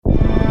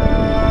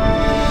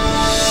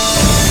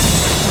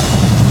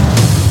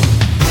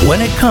When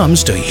it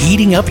comes to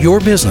heating up your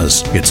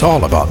business, it's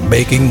all about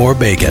making more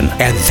bacon,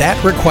 and that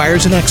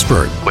requires an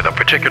expert with a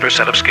particular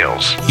set of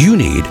skills. You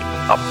need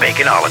a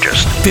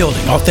baconologist.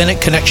 Building authentic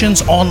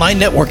connections, online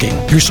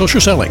networking, your social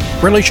selling,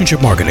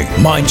 relationship marketing,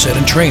 mindset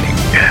and training.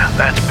 Yeah,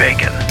 that's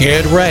bacon.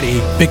 Get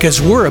ready,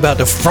 because we're about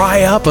to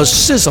fry up a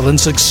sizzling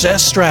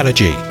success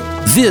strategy.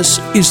 This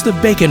is the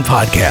Bacon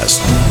Podcast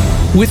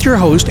with your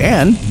host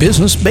and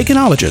business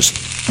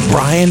baconologist,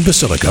 Brian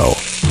Basilico.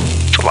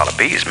 It's a lot of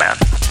bees, man.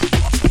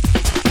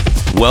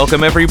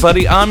 Welcome,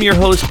 everybody. I'm your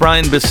host,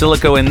 Brian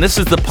Basilico, and this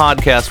is the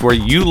podcast where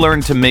you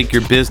learn to make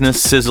your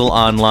business sizzle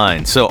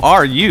online. So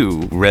are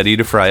you ready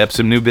to fry up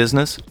some new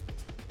business?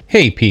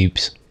 Hey,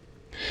 peeps.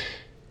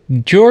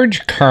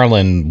 George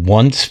Carlin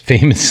once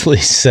famously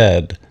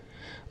said,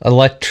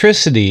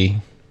 "Electricity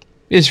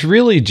is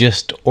really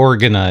just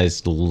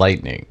organized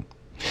lightning."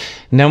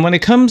 Now, when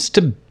it comes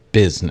to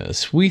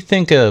business, we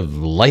think of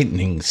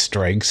lightning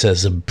strikes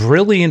as a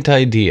brilliant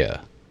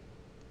idea,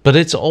 but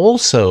it's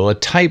also a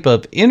type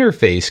of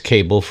interface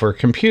cable for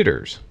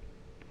computers.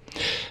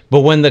 But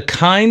when the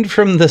kind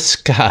from the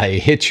sky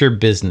hits your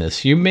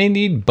business, you may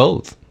need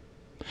both.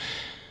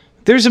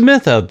 There's a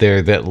myth out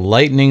there that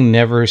lightning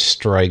never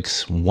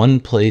strikes one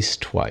place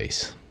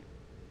twice.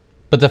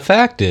 But the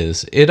fact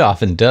is, it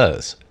often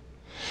does,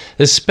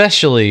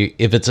 especially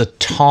if it's a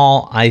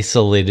tall,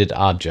 isolated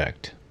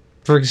object.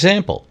 For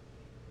example,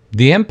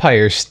 the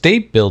Empire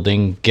State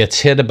Building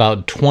gets hit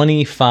about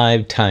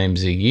 25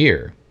 times a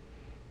year.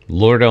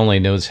 Lord only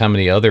knows how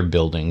many other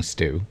buildings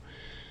do.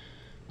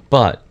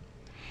 But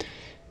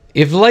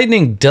if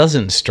lightning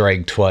doesn't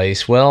strike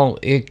twice, well,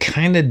 it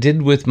kind of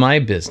did with my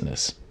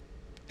business,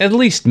 at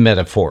least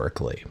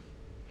metaphorically.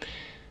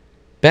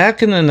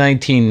 Back in the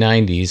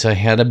 1990s, I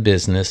had a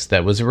business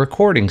that was a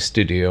recording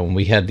studio, and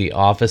we had the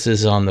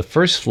offices on the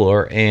first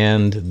floor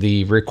and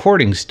the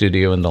recording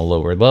studio in the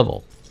lower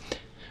level.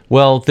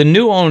 Well, the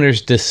new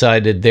owners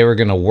decided they were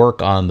going to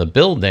work on the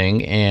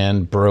building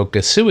and broke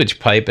a sewage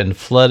pipe and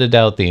flooded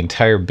out the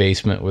entire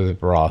basement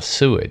with raw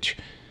sewage.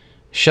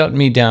 Shut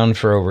me down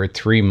for over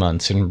 3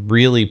 months and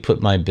really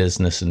put my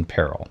business in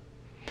peril.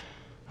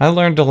 I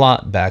learned a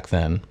lot back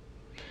then,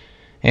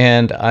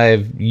 and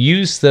I've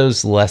used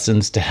those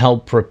lessons to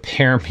help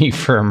prepare me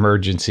for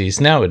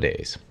emergencies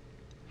nowadays.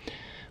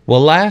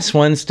 Well, last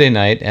Wednesday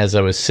night, as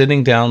I was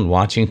sitting down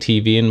watching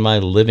TV in my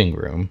living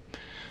room,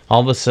 all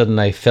of a sudden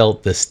I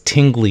felt this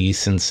tingly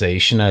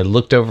sensation. I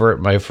looked over at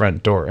my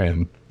front door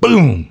and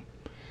boom!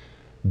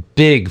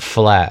 Big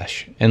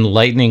flash, and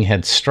lightning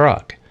had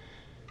struck.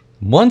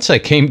 Once I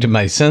came to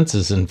my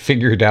senses and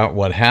figured out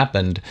what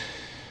happened,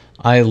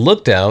 I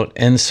looked out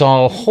and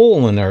saw a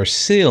hole in our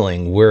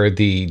ceiling where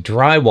the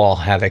drywall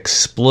had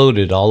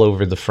exploded all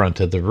over the front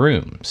of the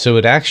room. So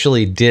it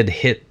actually did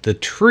hit the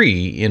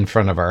tree in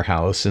front of our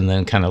house and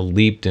then kind of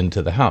leaped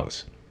into the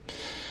house.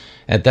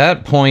 At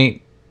that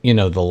point,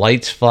 the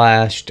lights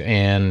flashed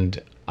and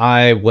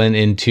I went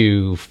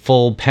into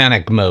full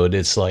panic mode.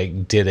 It's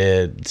like, did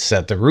it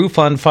set the roof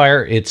on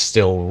fire? It's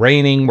still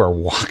raining. We're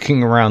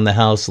walking around the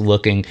house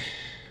looking.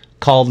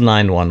 Called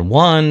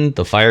 911.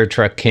 The fire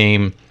truck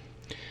came.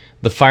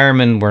 The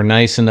firemen were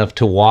nice enough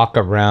to walk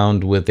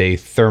around with a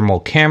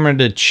thermal camera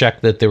to check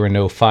that there were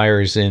no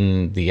fires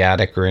in the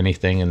attic or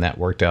anything, and that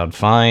worked out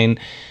fine.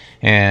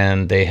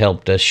 And they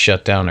helped us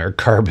shut down our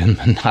carbon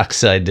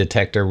monoxide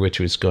detector, which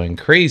was going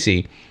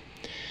crazy.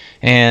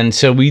 And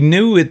so we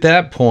knew at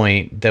that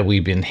point that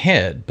we'd been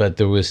hit, but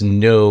there was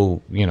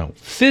no,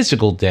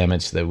 physical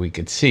damage that we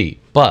could see.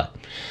 But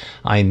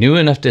I knew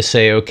enough to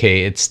say,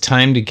 okay, it's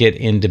time to get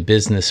into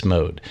business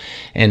mode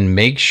and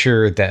make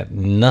sure that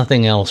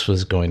nothing else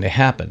was going to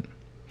happen.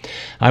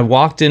 I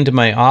walked into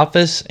my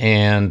office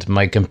and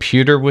my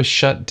computer was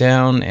shut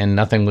down and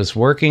nothing was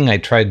working. I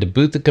tried to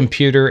boot the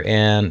computer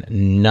and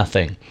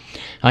nothing.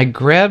 I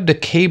grabbed a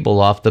cable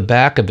off the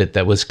back of it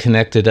that was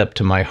connected up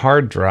to my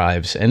hard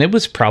drives, and it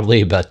was probably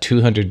about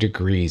 200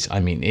 degrees. I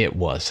mean, it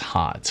was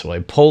hot. So I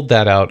pulled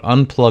that out,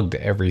 unplugged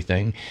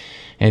everything,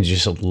 and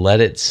just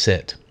let it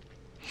sit.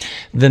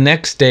 The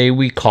next day,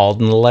 we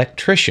called an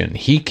electrician.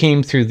 He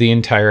came through the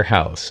entire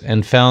house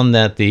and found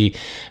that the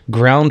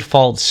ground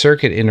fault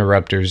circuit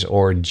interrupters,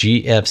 or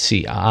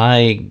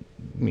GFCI,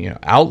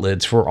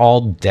 outlets were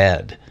all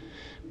dead.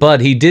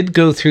 But he did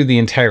go through the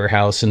entire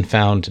house and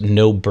found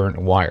no burnt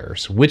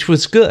wires, which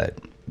was good,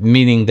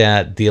 meaning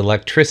that the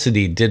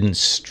electricity didn't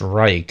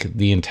strike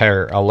the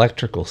entire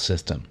electrical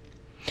system.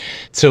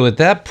 So at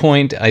that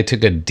point, I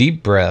took a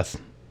deep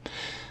breath,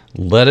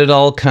 let it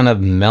all kind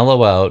of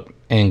mellow out,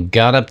 and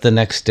got up the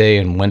next day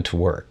and went to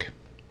work.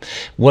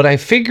 What I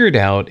figured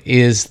out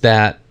is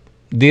that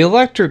the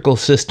electrical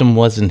system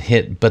wasn't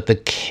hit, but the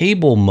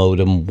cable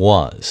modem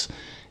was.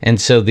 And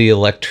so the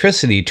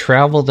electricity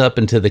traveled up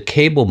into the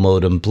cable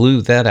modem,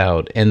 blew that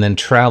out, and then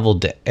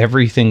traveled to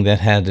everything that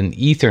had an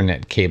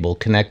Ethernet cable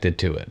connected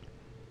to it.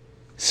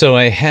 So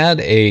I had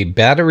a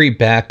battery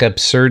backup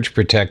surge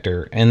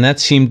protector, and that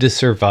seemed to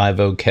survive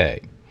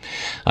okay.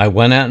 I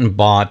went out and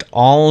bought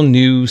all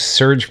new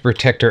surge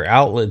protector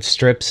outlet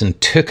strips and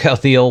took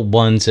out the old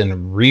ones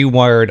and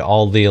rewired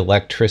all the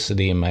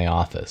electricity in my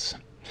office.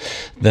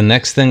 The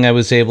next thing I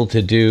was able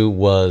to do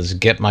was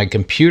get my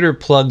computer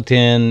plugged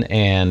in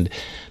and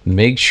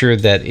make sure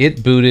that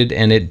it booted,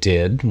 and it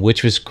did,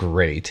 which was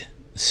great.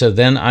 So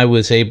then I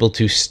was able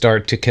to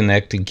start to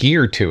connect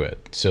gear to it.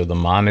 So the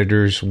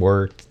monitors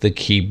worked, the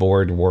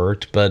keyboard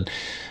worked, but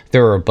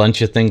there were a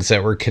bunch of things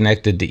that were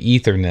connected to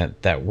Ethernet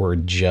that were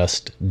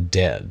just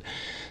dead.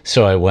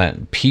 So I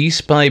went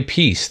piece by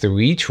piece through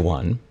each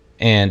one,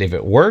 and if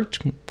it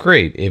worked,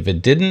 great. If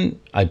it didn't,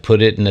 I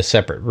put it in a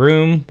separate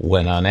room,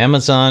 went on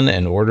Amazon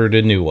and ordered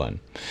a new one,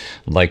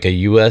 like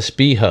a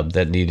USB hub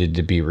that needed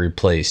to be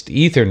replaced,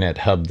 Ethernet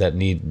hub that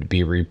needed to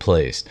be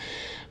replaced.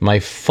 My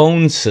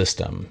phone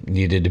system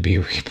needed to be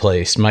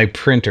replaced, my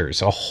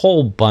printers, a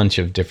whole bunch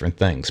of different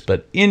things.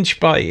 But inch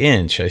by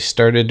inch, I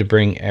started to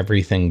bring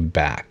everything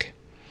back.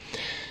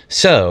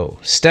 So,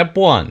 step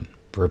 1,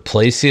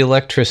 replace the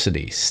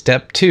electricity.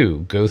 Step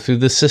 2, go through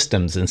the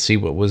systems and see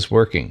what was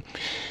working.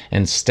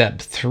 And step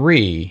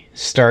 3,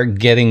 start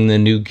getting the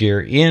new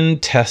gear in,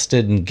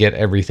 tested, and get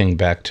everything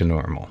back to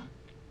normal.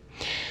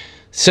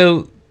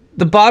 So,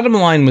 the bottom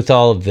line with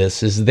all of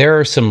this is there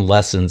are some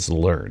lessons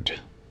learned.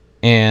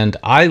 And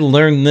I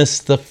learned this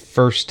the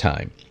first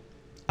time.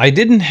 I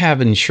didn't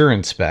have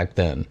insurance back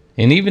then,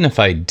 and even if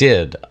I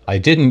did, I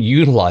didn't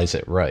utilize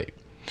it right.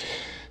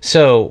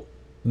 So,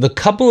 the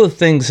couple of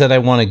things that I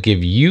want to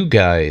give you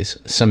guys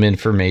some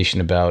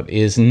information about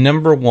is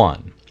number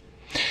 1.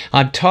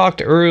 I've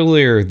talked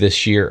earlier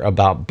this year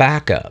about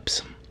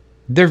backups.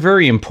 They're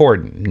very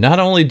important. Not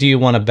only do you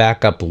want to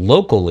back up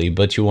locally,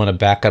 but you want to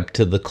back up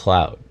to the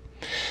cloud.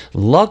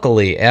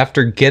 Luckily,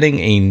 after getting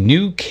a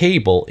new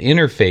cable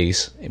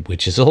interface,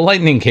 which is a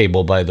lightning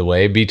cable, by the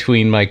way,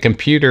 between my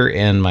computer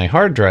and my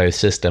hard drive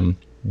system,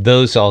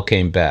 those all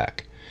came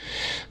back.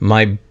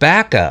 My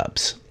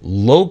backups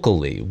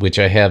locally, which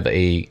I have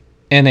a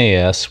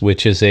NAS,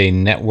 which is a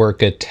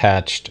network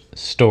attached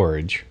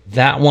storage,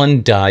 that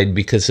one died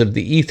because of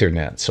the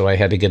Ethernet, so I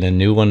had to get a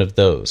new one of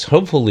those.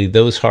 Hopefully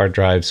those hard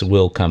drives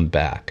will come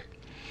back.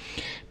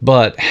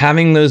 But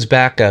having those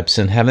backups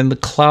and having the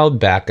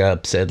cloud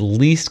backups at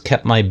least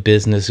kept my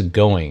business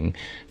going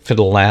for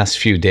the last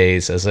few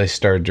days as I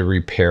started to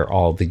repair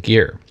all the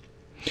gear.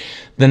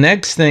 The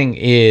next thing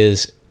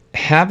is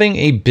having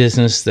a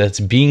business that's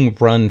being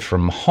run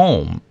from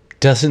home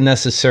doesn't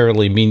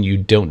necessarily mean you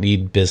don't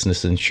need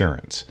business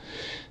insurance.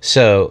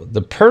 So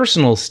the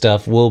personal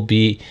stuff will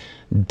be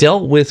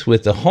dealt with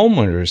the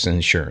homeowner's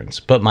insurance,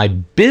 but my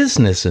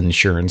business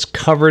insurance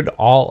covered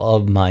all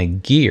of my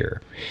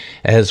gear,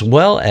 as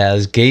well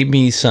as gave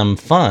me some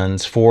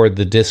funds for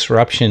the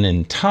disruption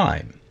in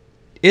time.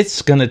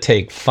 It's going to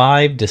take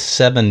 5 to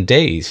 7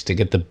 days to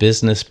get the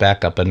business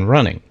back up and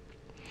running.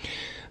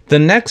 The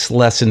next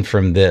lesson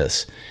from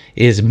this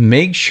is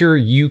make sure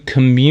you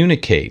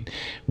communicate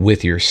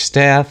with your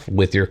staff,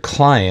 with your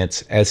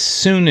clients as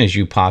soon as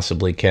you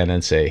possibly can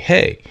and say,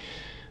 hey,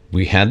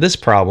 we had this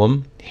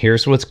problem.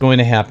 Here's what's going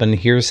to happen.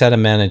 Here's how to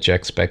manage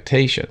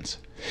expectations.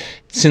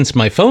 Since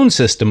my phone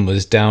system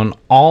was down,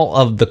 all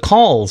of the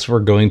calls were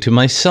going to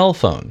my cell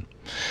phone,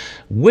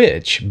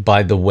 which,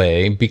 by the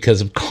way,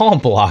 because of call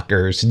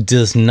blockers,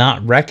 does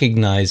not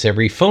recognize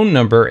every phone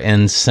number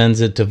and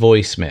sends it to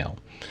voicemail.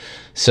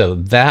 So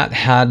that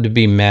had to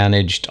be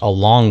managed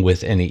along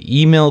with any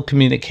email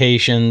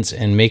communications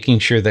and making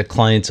sure that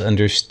clients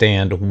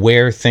understand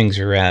where things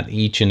are at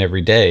each and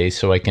every day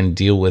so I can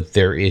deal with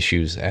their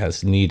issues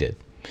as needed.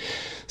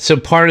 So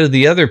part of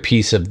the other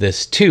piece of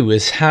this too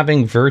is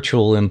having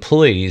virtual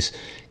employees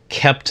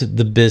kept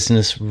the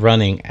business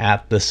running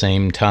at the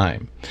same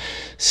time.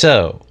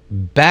 So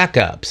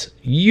backups,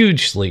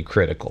 hugely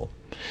critical.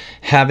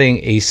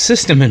 Having a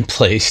system in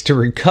place to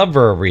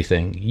recover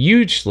everything,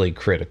 hugely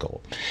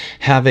critical.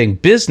 Having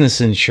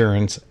business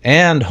insurance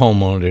and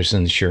homeowners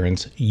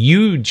insurance,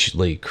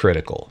 hugely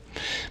critical.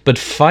 But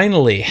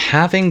finally,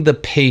 having the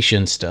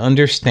patience to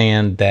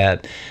understand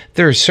that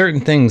there are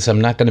certain things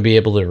I'm not going to be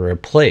able to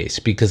replace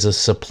because of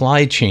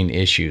supply chain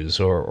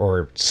issues,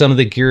 or some of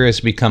the gear has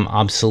become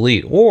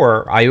obsolete,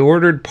 or I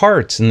ordered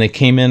parts and they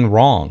came in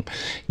wrong.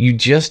 You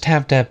just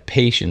have to have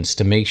patience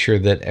to make sure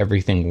that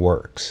everything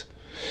works.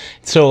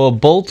 So a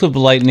bolt of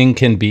lightning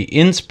can be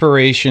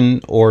inspiration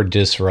or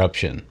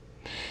disruption,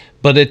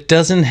 but it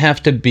doesn't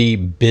have to be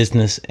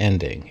business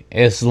ending.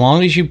 As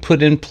long as you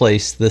put in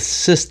place the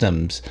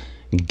systems,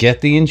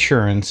 get the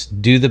insurance,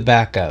 do the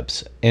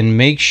backups, and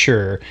make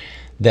sure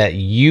that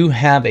you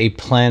have a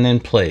plan in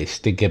place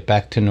to get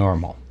back to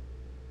normal.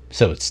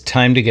 So it's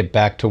time to get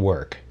back to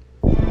work.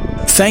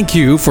 Thank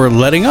you for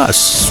letting us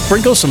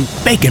sprinkle some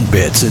bacon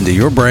bits into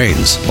your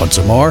brains. Want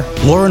some more?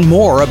 Learn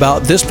more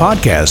about this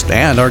podcast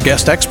and our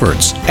guest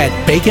experts at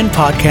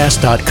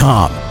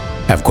baconpodcast.com.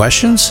 Have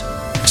questions?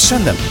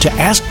 Send them to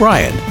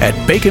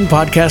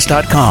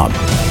askbrian@baconpodcast.com.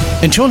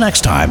 Until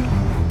next time,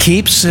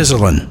 keep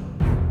sizzling.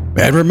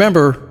 And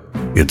remember,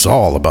 it's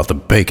all about the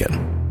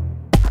bacon.